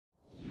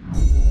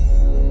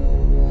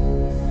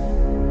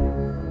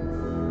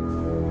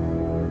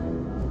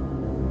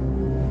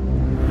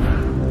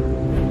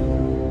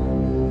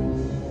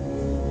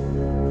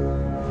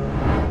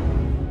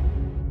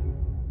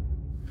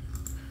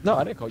No,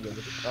 I didn't call you a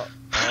lizard.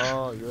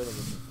 Oh, you're the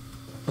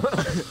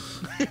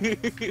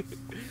lizard.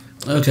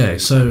 Okay,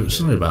 so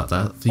sorry about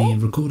that. The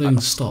recording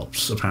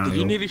stops apparently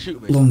Did you nearly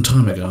shoot me? a long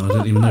time ago, and I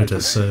didn't even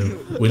notice. So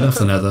we left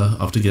the Nether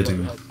after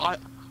getting this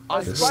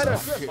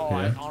stuff I here.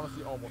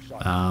 honestly almost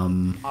shot.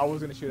 I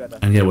was gonna shoot at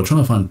that. And yeah, we're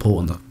trying to find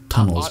Port in the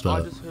tunnels, I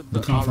but just heard we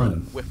the can't find arrow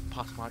him. whiff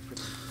past my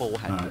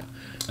forehead. Alright,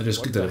 I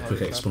just did a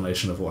quick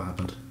explanation of what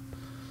happened.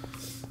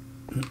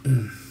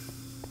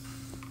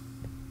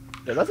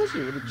 Yeah, that's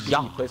actually a really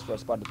cheeky place for a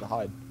spider to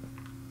hide.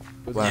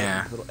 It was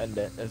Yeah. this little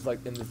indent. It's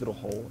like in this little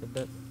hole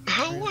indent.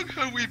 How long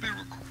have we been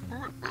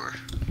recording for?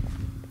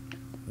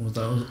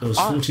 Well, it was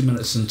 40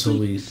 minutes until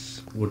we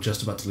were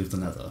just about to leave the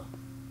Nether.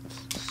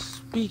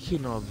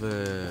 Speaking of, Oh,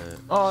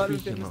 I didn't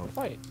speaking think it was of, the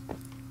fight.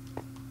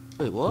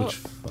 wait, what? Which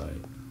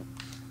fight?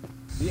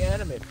 The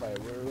anime fight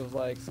where it was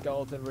like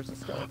skeleton versus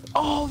skeleton.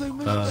 Oh, they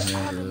made the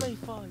yeah, anime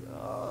fight.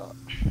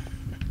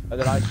 And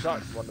then I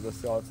shot one of the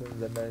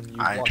skeletons, and then you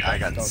I blocked got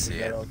that to skeleton see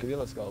dead it. on, 'cause the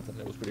other skeleton.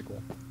 It was pretty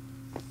cool.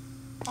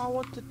 I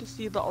wanted to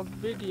see that on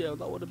video.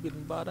 That would have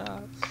been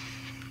badass.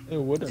 It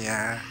would have.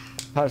 Yeah.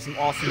 Have some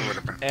awesome It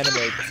would've been.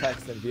 anime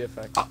text and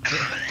VFX.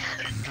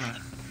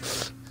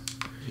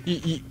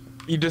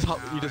 You just have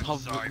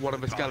sorry one for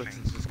of the coughing.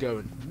 skeletons just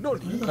going. No,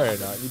 no, you're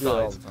not. You do it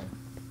all the time.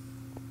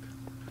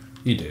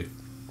 You do.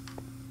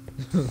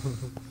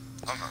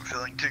 I'm not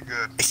feeling too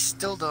good. I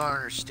still don't That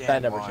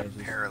understand never why I'm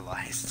changes.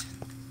 paralyzed.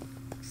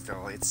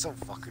 Still, it's so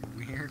fucking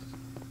weird.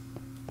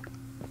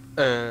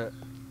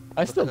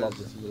 I still love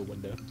this little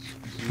window.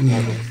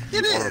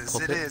 It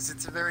is.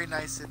 It's a very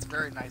nice,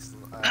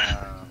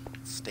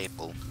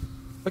 staple.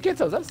 I can't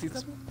tell. Is that a sea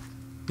temple?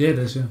 Yeah, it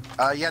is,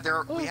 yeah. Yeah,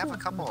 Oh, we have a cool.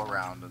 couple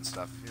around and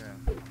stuff, yeah.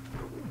 you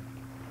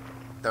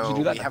Though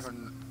do that we next?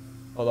 haven't,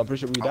 Oh, I'm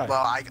pretty sure we died.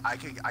 well, I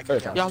could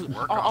Okay. Yeah,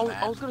 work I on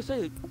that. was gonna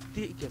say,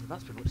 again,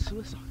 that's pretty much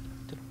suicide.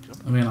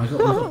 I mean, we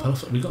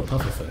got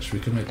pufferfish. We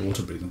can make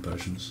water breathing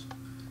potions.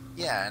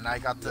 Yeah, and I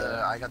got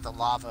the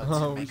lava to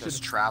Oh, we make us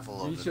should-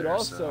 travel We over should there.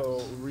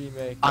 also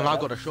remake. And that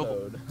I got a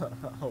shovel. episode.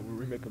 We'll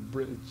remake a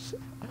bridge,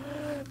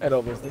 and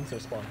all those things are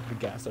spawning. The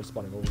gas are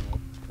spawning over.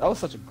 That was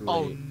such a great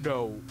Oh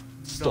no,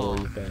 story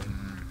no. thing.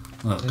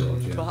 Oh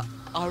god, yeah. But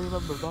I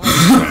remember that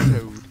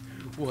episode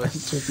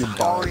was.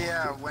 Oh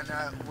yeah, when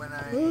I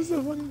That was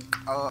so funny.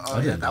 oh I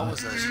yeah, didn't that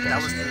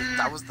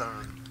know. was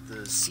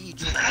the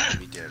siege one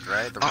we did,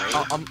 right? The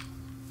raid.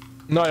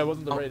 No, it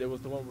wasn't the raid. It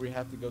was the one where we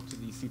had to go to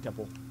the sea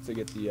temple to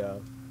get the.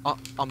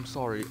 I'm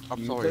sorry. I'm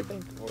cubes, sorry. I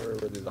think, or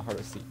was it the heart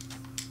of sea?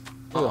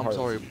 I'm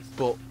sorry,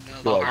 but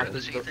No, The heart of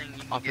the sea the- thing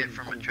you I can get think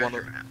from a one treasure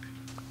of- map.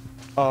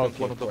 Oh, It's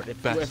one of the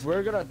If best.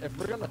 you're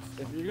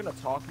gonna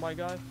talk, my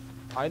guy,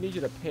 I need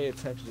you to pay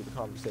attention to the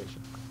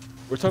conversation.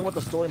 We're talking about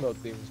the story mode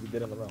things we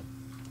did in the realm.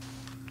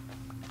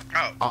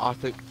 Oh, I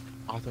think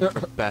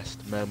the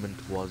best moment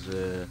was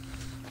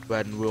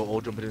when we were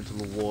all jumping into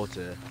the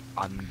water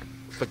and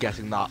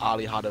forgetting that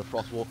Ali had her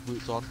frostwalk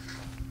boots on.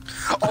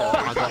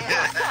 I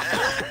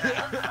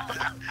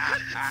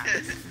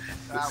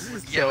That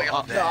was Yeah, we the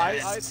got No, I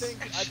best.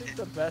 think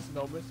the best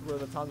moments were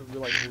the times when we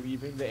were like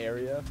leaving the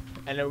area,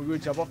 and then we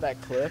would jump off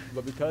that cliff,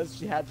 but because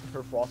she had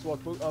her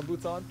frostwalk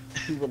boots on,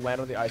 she would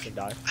land on the ice and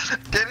die.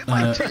 didn't Uh,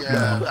 like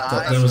Yeah,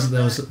 no,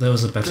 there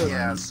was a better Yeah,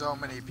 moment. so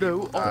many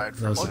people died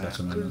That was from a that.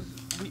 better moment.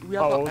 We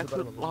had Oh, that what was the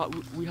excellent, better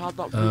like, we had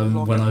that really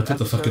long When I put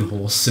the fucking episode.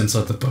 horse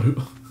inside the boat.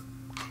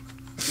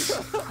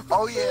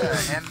 Oh yeah,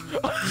 and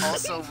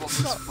also what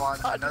was fun,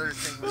 another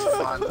thing was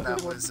fun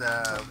that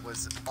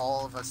was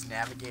all of us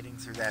navigating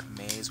through that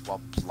maze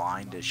while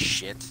blind as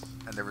shit.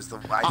 And there was the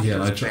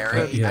Yeah, I drank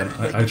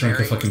a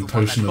Barry fucking was the one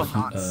potion that of could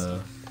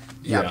not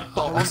yeah.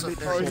 But also Oh,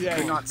 Barry yeah,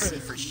 could you not could. see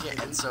for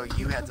shit, and so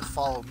you had to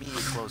follow me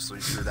closely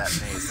through that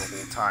maze the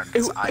whole time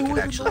because It- I it could was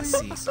actually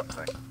annoying. see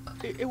something.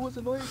 It was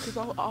annoying because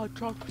I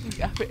tried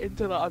putting effort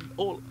into that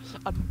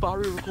and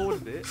Barry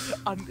recorded it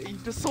and he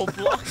just saw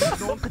black and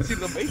no one could see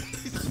the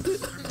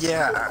maze.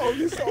 Yeah, All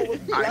you saw was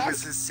I black.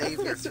 was his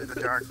savior through the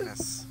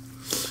darkness.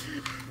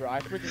 Bro, I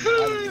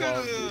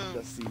love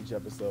the siege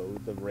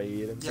episode, the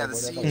raid, and Yeah, the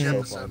stuff siege like that. That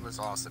was so episode fun. was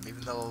awesome,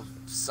 even though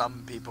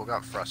some people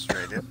got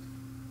frustrated.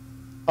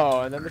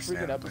 Oh, and then the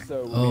freaking Understandably.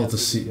 episode. Oh, we had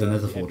the Nether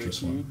Ender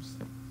Fortress one. cubes.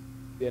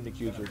 The Ender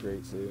cubes were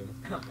great too.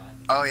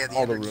 Oh yeah, the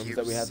All the Ender rooms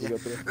that we had to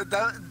cubes, go yeah. through.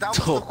 That was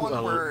the Oh, one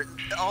well. where.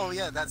 Oh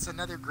yeah, that's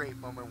another great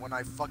moment when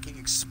I fucking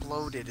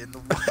exploded in the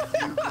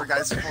one you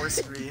guys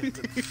forced me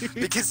into,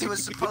 because it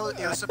was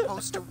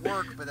supposed to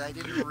work, but I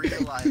didn't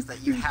realize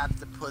that you had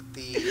to put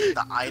the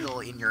idol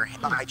in your.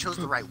 I chose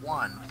the right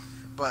one,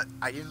 but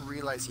I didn't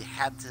realize you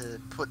had to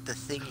put the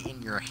thing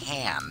in your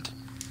hand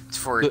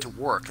for it to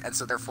work, and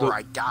so therefore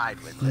I died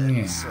with it.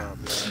 Yeah. So,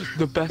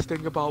 The best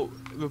thing about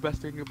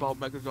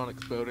Megatron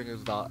exploding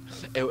is that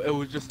it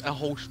was just a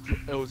whole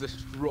it was a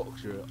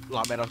structure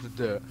like made out of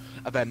dirt,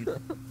 and then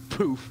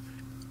poof,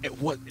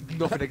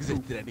 nothing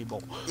existed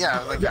anymore. yeah,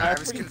 like Yeah, I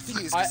was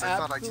confused because I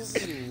thought I just.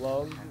 absolutely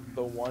loved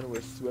the one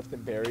where Swift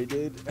and Barry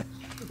did.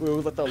 Where it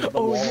was like the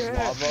wall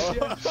yeah, of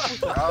lava. Oh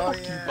Fuck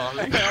you, yeah.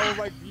 Barry. I was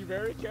like, be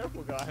very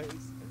careful, guys.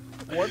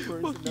 one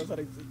person knows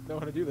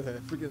how to do this, and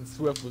freaking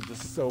Swift was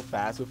just so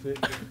fast with it.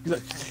 He's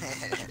like,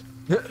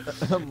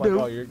 I'm like,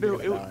 oh, you're gonna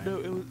die.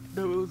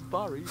 It was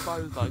Barry.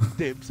 Barry was like,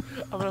 dibs.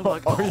 And I was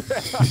like, oh yeah.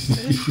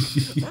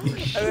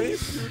 And then he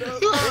screwed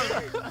up.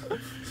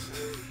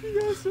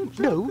 You guys are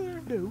no,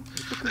 there.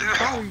 because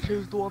Barry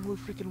chose the one with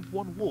freaking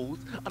 1 walls,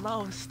 and I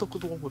was stuck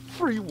with the one with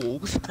 3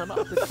 walls, and I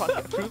had to try to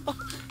get through that.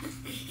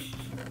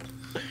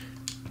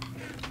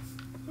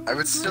 I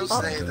would still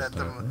say that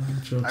the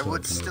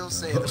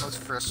most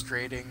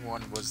frustrating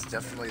one was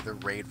definitely the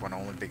raid one,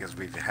 only because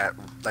we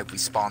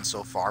spawned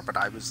so far. But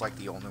I was like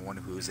the only one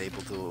who was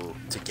able to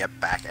get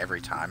back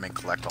every time and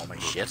collect all my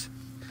shit.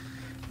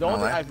 The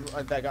only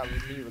thing that got me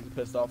really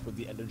pissed off was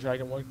the Ender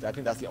Dragon one. I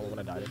think that's the only one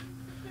I died in.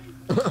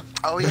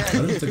 Oh yeah,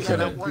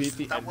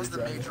 that was the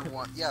Dragon. major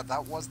one. Yeah,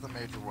 that was the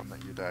major one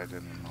that you died in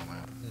and all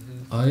that.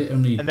 I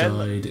only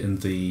died in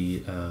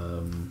the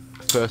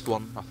First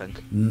one, I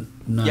think. no,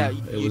 Yeah,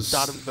 it you was.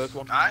 died in the first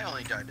one. I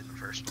only died in the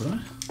first Did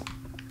one. I?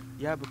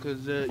 Yeah,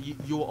 because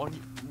you were on.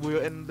 We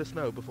were in the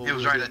snow before It we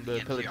was were right doing at the the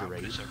end. pillager Yeah, we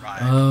raid.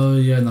 survived. Oh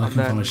yeah, and then I And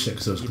couldn't find my then shit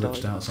because it was you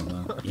glitched died. out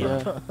somewhere.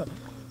 Yeah.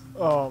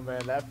 Oh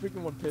man, that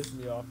freaking one pissed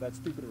me off. That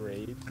stupid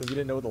raid, because we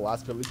didn't know what the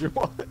last villager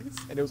was,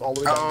 and it was all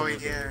the way down Oh the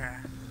river. yeah.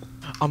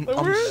 I'm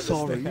Like, where is this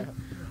sorry. thing?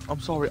 I'm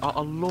sorry.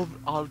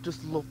 I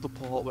just love the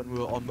part when we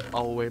were on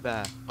our way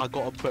there. I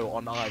got a boat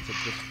on ice and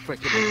just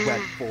freaking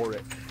went for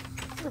it.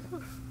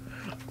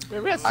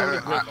 Man, we had so many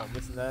great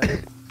moments in that.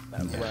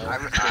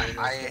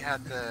 I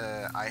had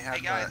the Hey,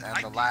 guys,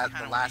 I the did last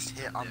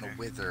kinda hit want on the dinner.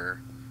 wither.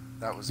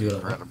 That was Yeah.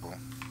 incredible.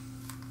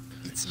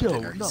 Eat some Yo,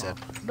 dinner, he said.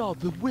 no,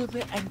 the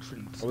wither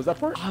entrance. What was that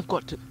part? I've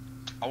got to.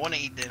 I want to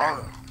eat dinner.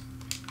 Oh,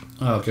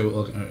 Oh, okay.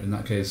 Well, in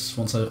that case,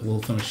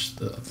 we'll finish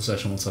the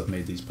session once I've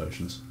made these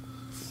potions.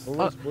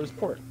 Where's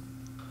Port?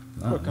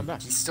 Oh, Port, come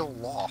back. he's still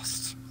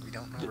lost. We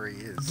don't know where he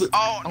is. The-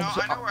 Oh, no, I'm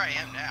so- I know where I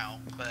am now,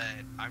 but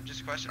I'm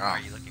just questioning why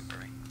are you looking for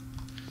me?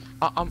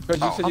 Because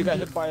you said you got I'm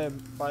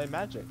hit by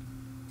magic.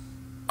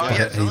 Oh, Yeah,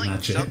 yeah, a something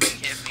magic.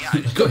 hit me. I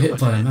I just got hit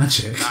by a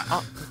magic.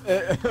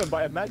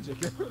 By a magic.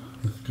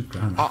 Good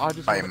grammar. I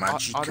just By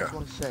want to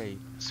Magica. say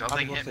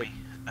Something I'm hit gonna me.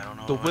 I don't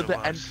know the what wither it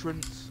was.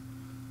 entrance.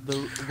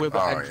 The wither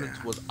Oh, entrance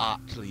yeah. was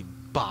actually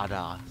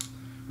badass.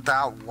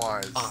 That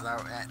was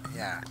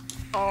yeah.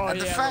 Oh And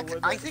the yeah. fact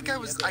with I the- think the I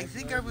was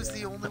yeah.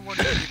 the only one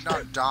who did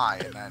not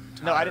die in that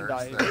entire No, I didn't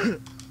die.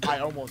 thing. I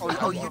almost.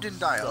 Oh, you didn't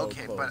die. So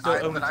Okay, close. but So I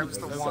only was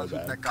two- the so one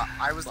bad. that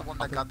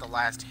got the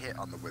last hit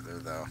on the wither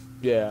though.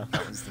 Yeah.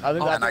 That was the, I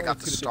think that's and I only got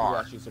two the people star.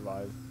 actually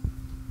survived.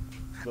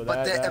 So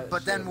But that then shit was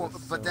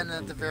so at the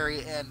creepy.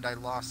 very end, I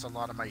lost a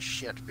lot of my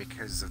shit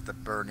because of the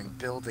burning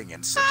building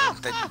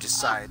incident that you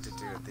decided to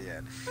do at the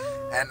end.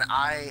 And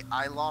I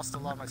lost a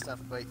lot of my stuff,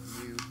 but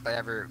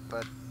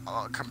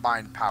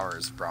combined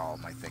powers brought all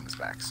my things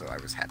back, so I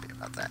was happy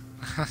about that.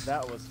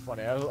 That was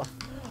funny.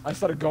 I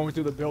started going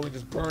through the building,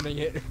 just burning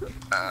it.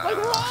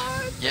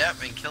 Yep,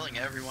 and killing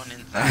everyone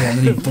in Yeah, and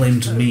then he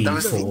blamed me That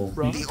was for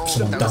the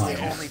someone dying.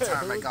 only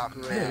time I got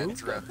mad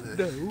throughout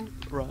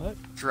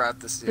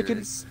the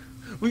series.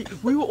 We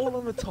were all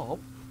on the top.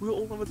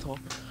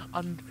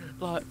 And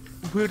like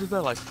we were just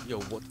there like, yo,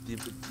 what's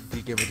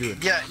the gamer doing?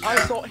 Yeah, I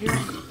yeah. thought he was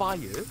fire.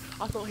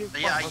 I thought he was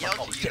fire. Yeah, I was yelled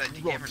like, at oh, you shit, that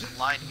the run. gamers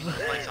lighting the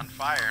place on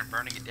fire and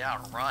burning it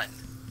down. Run.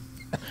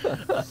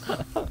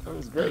 It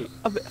was great.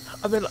 And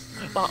then like,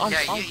 I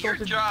Your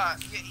started.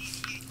 job. You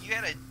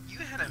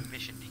had a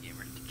mission to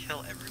gamers to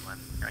kill everyone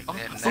right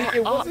then and See, there.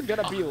 it wasn't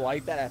gonna be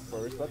like that at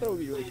first, but I thought it would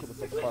be really cool to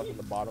start from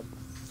the bottom.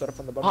 Start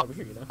from the bottom over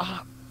here, you know?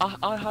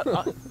 I had.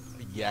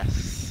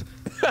 Yes.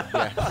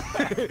 Yes.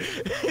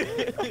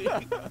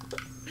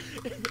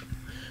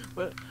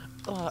 But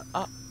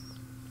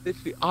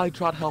literally, I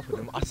tried helping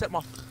him. I set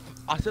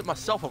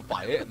myself on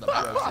fire in the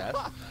process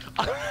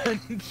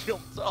and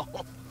jumped off.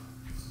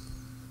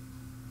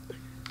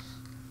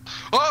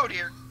 Oh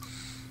dear.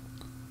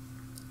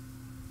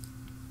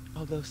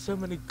 Oh, there's so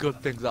many good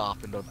things that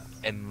happened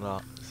in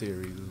that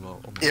series as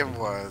well. Oh my It God.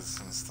 was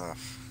and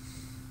stuff.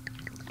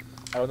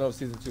 I don't know if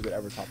season 2 could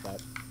ever top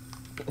that.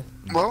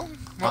 Well,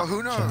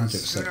 who Challenge knows?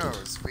 Who accepted.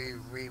 knows?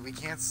 We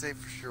can't say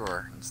for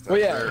sure and stuff. Well,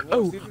 yeah.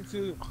 Oh.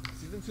 Season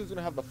 2's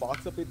gonna have the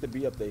Fox update, the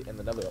B update, and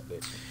another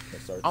update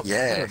that starts.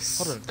 Yes.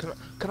 Hold on.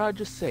 Can I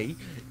just say,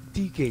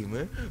 D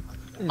Gamer,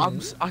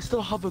 I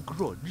still have a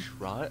grudge,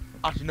 right?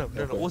 Actually, no,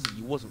 Okay. it wasn't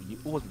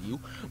you.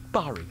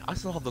 Barry, I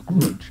still have a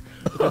grudge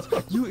because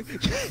you were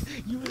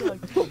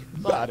like,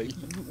 Barry.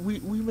 we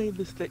made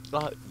this thing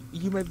like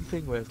you made the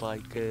thing where it's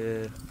like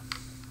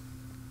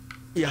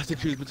you have to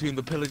choose between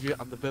the pillager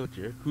and the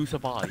villager who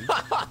survived.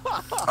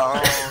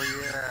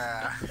 Oh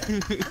yeah.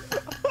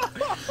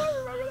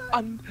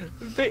 And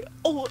they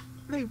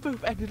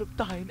both ended up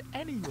dying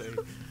anyway.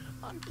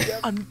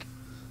 And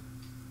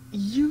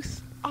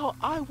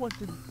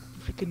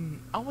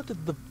I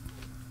wanted the.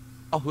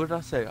 Oh, who did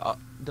I say?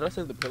 Did I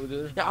say the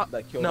pillager? Yeah,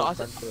 that killed no,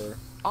 his I said- friend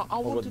I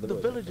was wanted the the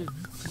villager? villager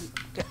to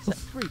get set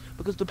free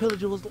because the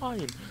pillager was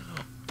lying.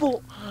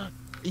 But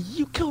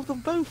you killed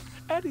them both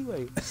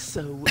anyway.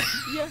 So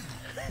yeah.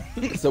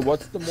 So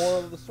what's the moral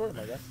of the story,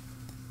 my guy?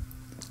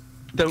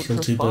 Don't Kill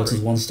trust two birds with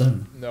Barry. one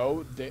stone.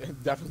 No,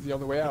 definitely the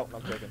only way out.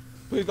 I'm joking.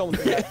 Please don't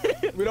do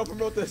that. We don't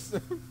promote this.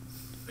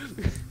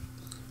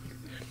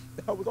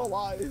 That was all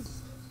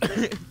lies.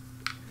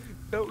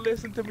 Don't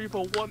listen to me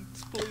for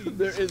once, please.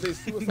 There is a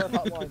suicide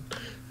hotline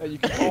that you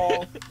can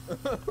call.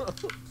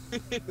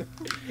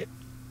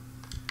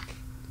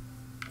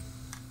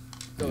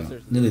 No, Yeah,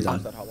 seriously, nearly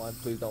suicide done.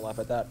 hotline. Please don't laugh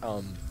at that.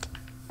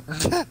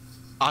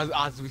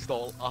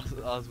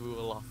 As we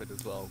were laughing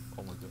as well.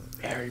 Oh my god.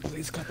 Harry,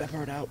 please cut that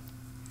part out.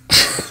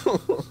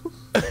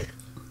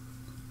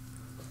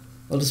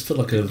 I'll just put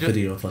like a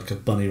video of like a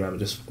bunny rabbit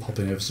just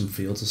hopping over some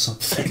fields or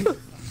something.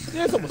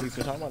 Yeah, it's almost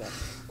Easter time. Why not?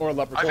 Or a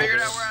leprechaun. I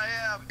figured out where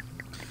I am.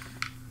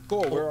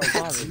 Cool. Where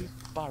are you?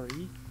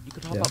 Barry, you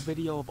could have Yeah. that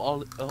video of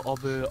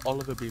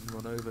Oliver being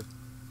run over.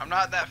 I'm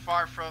not that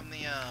far from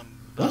the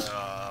What?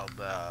 blah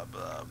blah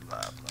blah blah.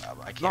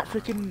 I can't That remember what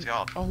freaking it's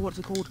called. what's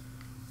it called?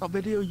 That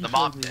video you The showed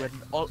mob me pit.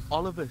 when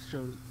Oliver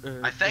showed.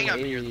 I think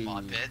I'm near the Hey.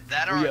 mod pit.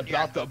 That or We I'm near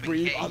about an to open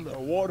breathe cave.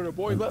 underwater,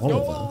 boys. Let's Oliver.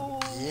 go.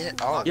 Yeah.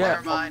 Oh, Oh, Yeah,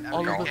 never mind. I'm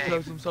Oliver okay.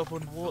 throws himself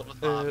on water.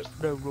 Filled with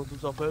mobs. No, runs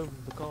himself over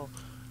with the car.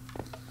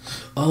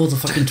 Oh, the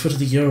fucking Twitter of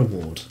the Year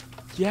award.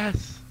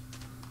 Yes.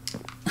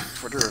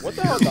 Twitter of What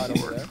the the hell year died over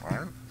award.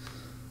 there?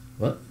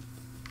 What?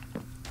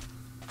 What?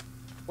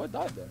 What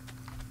died there?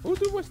 Who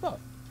threw what stuff?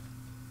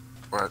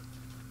 What?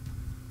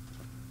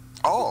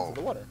 Oh.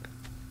 The water.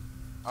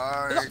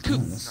 That's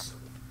cool.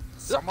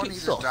 Someone That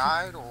either sucks.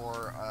 died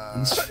or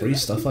It's free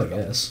stuff, I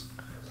guess.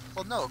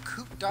 well, no,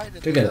 Coop died in Go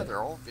the get it. nether.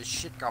 All of his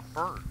shit got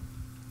burned.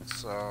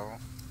 So,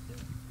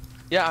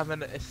 Yeah, and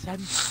then it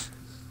ascends.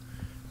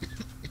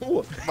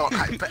 Ooh. well,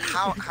 but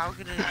how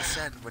could it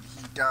ascend when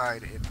he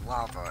died in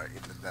lava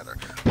in the nether?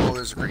 Oh,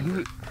 there's a great.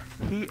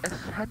 He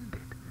ascended.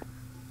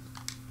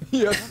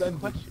 Yes, Not then.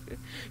 question.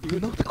 He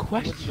Not the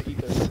question.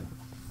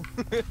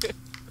 question.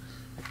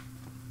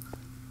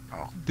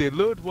 Oh. The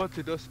Lord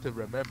wanted us to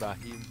remember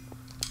him.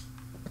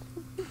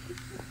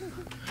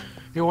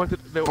 He wanted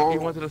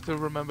us to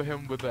remember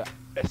him with a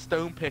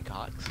stone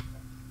pickaxe,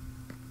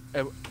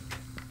 a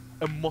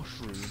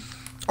mushroom.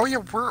 Oh yeah,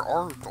 where are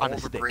all On a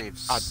the stick.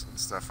 graves On- and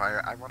stuff?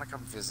 I want to come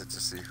visit to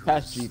see who.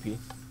 Past GP.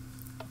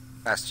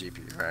 Past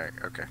GP, right?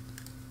 Okay.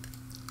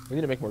 We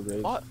need to make more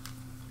graves. What?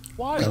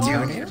 Why? We Why, do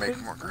does need to make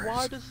Twink- more graves.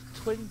 why does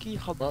Twinkie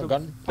have Well, the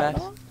gun best?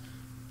 powder?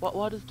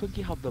 Why does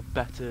Twinkie have the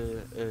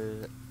better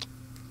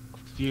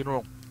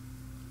funeral?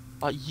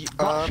 Like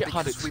that shit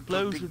had Because we put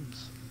big-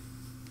 explosions.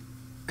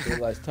 Here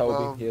lies Toby.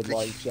 Well, here the-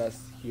 lies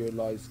Jess. Here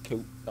lies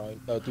Coop. 2 times.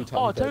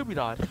 Oh, dead. Toby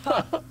died.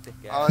 Dickhead.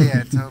 Oh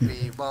yeah,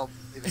 Toby. Well,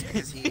 it was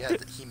because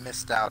he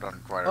missed out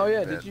on quite a Oh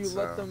yeah, bit. did you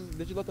let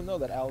them know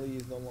that Ali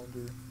is no longer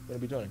going to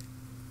be joining?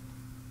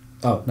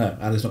 Oh, no,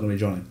 Ali's not going to be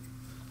joining.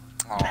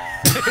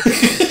 Aw.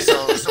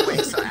 so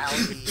wait, so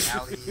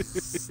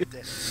Ali's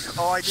dead.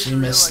 Oh, I She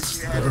didn't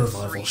missed realize you had the it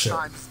revival 3 ship.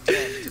 times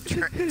dead to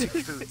turn into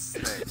Coot's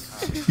thing.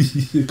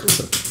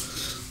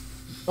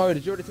 Oh,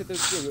 did you already take the? Yeah,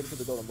 you already took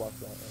the golden blocks.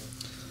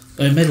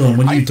 Megalon,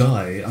 when you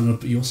die,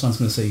 your son's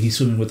going to say he's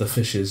swimming with the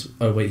fishes.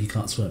 Oh, wait, he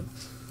can't swim.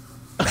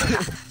 Yeah,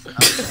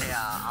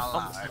 I'll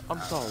allow it. I'm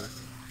sorry.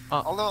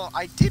 Although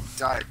I did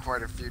die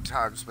quite a few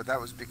times, but that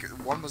was because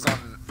one was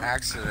on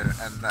accident,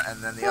 and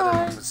then the other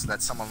one was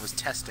that someone was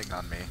testing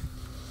on me.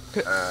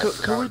 Can we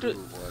Forgot do? who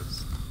it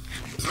was.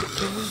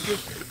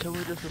 Can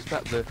we just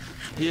respect the?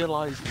 Here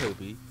lies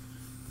Toby.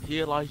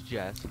 Here lies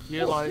Jess.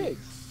 Here lies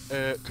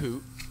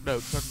Coot. No,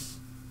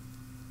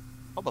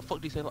 what the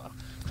fuck do you say that?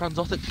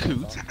 Transotic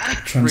Coot. 3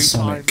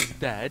 Transonic. times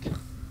dead.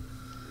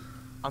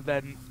 And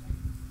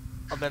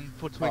then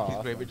for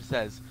Twinkie's grave it just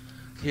says,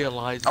 here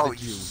lies Oh, the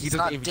Jew. he's He doesn't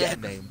not even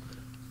dead. get a name.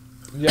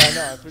 Yeah, I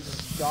know. I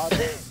freaking shot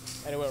it,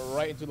 and it went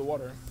right into the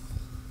water.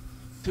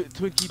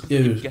 Twinkie doesn't Ew.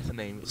 even get a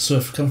name.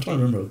 Swift, come to my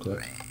room real quick.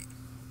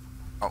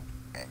 Oh,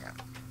 hang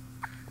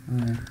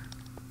on.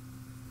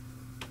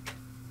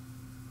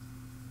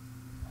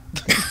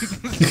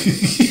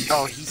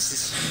 Oh, he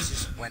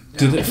just went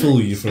down. Did it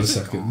fool you for a He's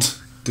second? gone.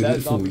 Did That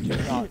it fool zombie you?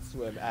 cannot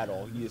swim at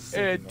all. He is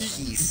sinking.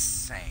 He- He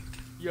sank.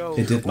 Yo,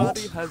 It did what?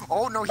 Buddy has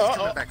Oh no, he's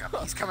coming back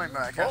up. He's coming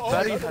back up.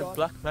 Buddy that's has on.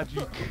 black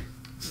magic.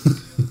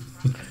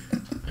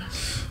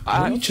 Why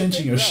are you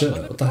changing your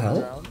shirt? What the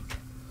hell?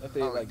 If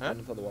they like Huh? run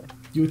into the water.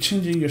 You were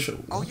changing your shirt.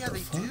 Oh What yeah, the they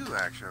fuck? do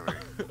actually.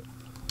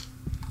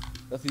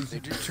 That's They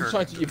do he's turn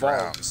trying to into evolve.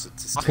 browns.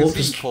 It's I Port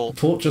can see just, Paul.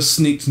 Port just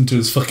sneaked into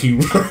his fucking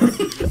room.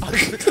 I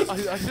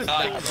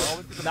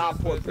just Nah,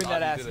 Port, bring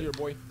that ass here,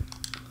 boy.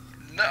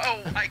 No,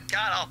 I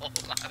got a whole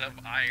lot of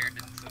iron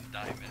and some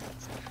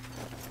diamonds.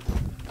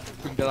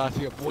 Bring that out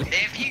here, boy.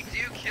 If you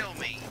do kill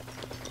me,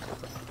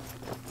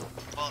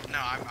 well, no,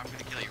 I'm gonna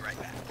kill you right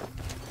back.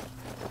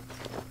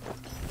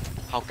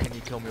 How can you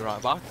kill me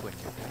right back when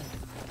you're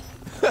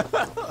dead?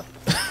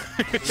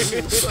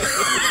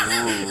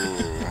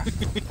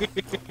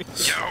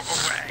 Go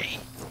away.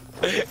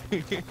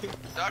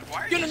 Doc,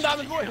 why are Get you him,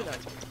 Diamond boy. switching out?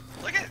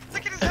 Look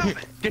at his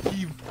helmet. Get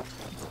him!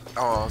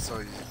 Oh,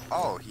 so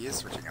he is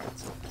switching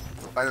helmets.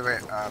 By the way,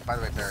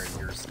 Barry,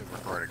 you're still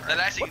recording, That right?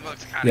 actually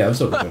looks kind Yeah, I'm of.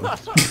 still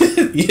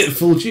recording. Yeah, it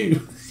fooled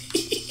you.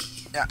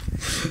 Yeah,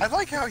 I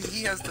like how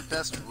he has the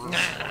best rules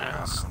for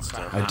us and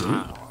stuff. I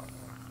do.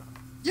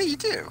 Yeah, you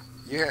do.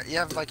 You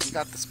have like you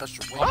got the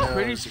special Oh, pretty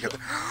windows. You got the.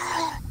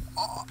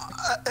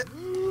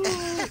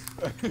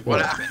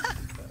 What? happened?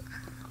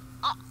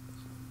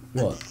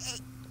 What?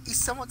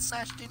 Someone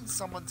smashed in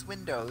someone's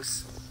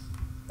windows.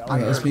 Oh,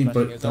 that was me.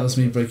 That was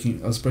me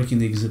breaking. I was breaking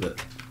the exhibit.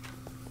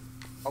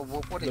 Oh,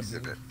 what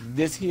exhibit?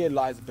 This here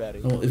lies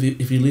Betty. Oh, if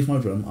you leave my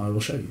room, I will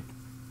show you.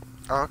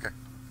 Oh, okay.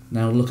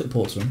 Now look at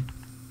Port's room.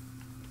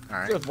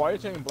 Alright. Just, why are you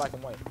turning black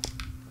and white?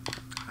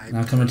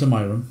 Now come into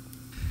my room.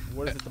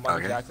 What is it, the Michael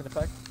Okay. Jackson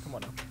effect? Come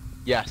on now.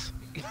 Yes.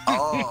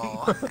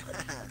 Oh.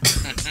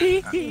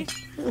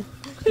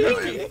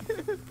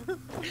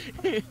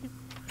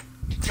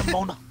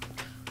 Jamona.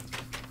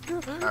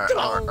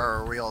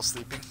 Are we all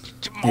sleeping?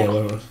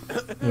 Yeah,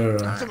 we're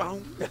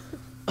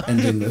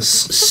ending this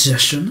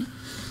session.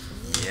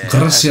 Yeah.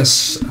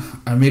 Gracias,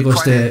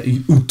 amigos de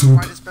Quite YouTube.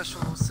 a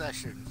special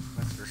session,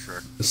 that's for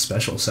sure. The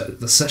special set.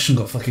 The session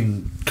got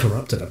fucking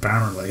corrupted,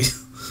 apparently.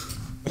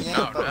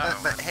 Yeah, Oh, no.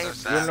 but hey, So You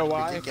sad. know we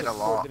why? did get a Because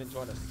law. Ford didn't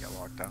join us. Get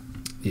locked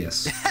down.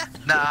 Yes.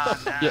 Nah,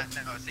 Yeah.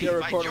 no. See, You're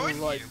if I recording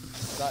joined like you,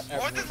 not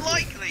more than everyone.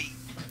 likely,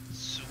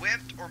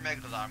 Swift or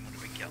Megalodon would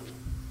have been killed.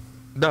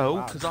 No,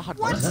 Wow. because I had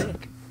What? my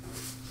stick.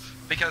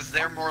 Because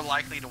they're more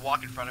likely to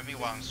walk in front of me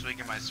while I'm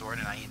swinging my sword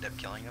and I end up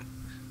killing them.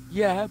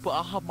 Yeah, but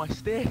I have my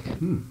stick.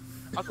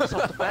 I got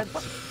off the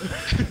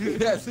fence.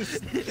 That's a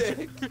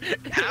stick.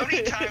 How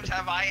many times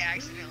have I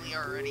accidentally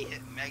already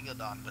hit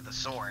Megalodon with a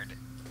sword?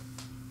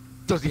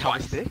 Does he have a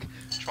Twice. stick?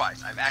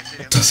 Twice. I've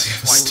accidentally Does he hit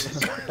have a twice with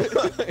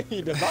a sword.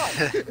 He did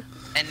not.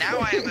 And now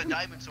I have a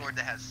diamond sword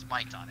that has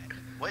smite on it.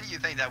 What do you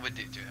think that would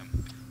do to him?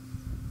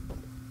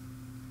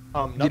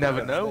 You nothing never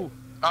but a know.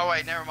 Oh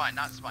wait, never mind.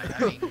 Not smite.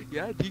 I mean,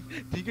 Yeah,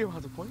 D-Game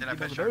has a point. did You I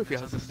never push know her if he or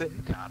has a stick.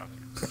 something? Nah, I don't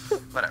care.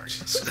 Whatever.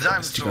 The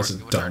diamond You sword. guys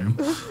are would hurt him.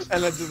 dumb. stick.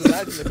 And then just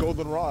imagine the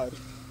golden rod.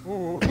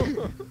 Ooh. I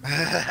know,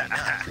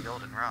 it's a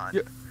golden rod.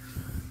 Yeah.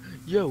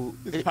 Yo,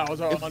 His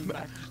powers are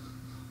unmatched.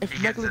 if He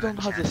gets an Megalodon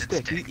has a enchanted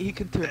stick, stick. he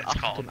can turn It's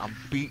African called and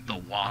beat the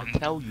you. wand. I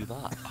tell you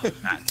that. Oh,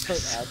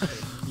 madness.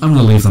 I'm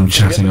gonna leave them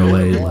chatting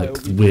away like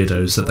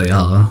weirdos that they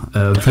are.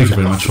 Thank you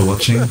very much for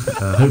watching.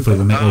 Hopefully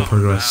we make more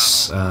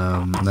progress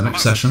in the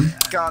next session.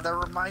 God, that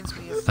reminds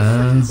me of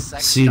the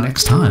sex See you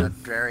next dungeon time.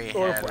 that Barry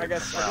Or had I in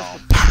guess the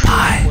realm.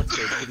 Bye.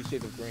 Pretty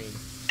shades of green.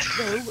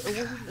 No,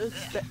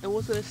 it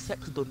wasn't a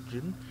sex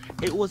dungeon.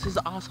 It was his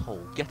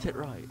asshole. Get it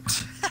right.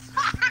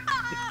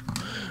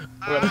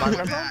 We're I'm back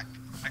now? back.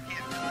 I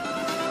can't.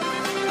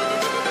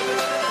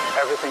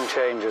 Everything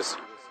changes.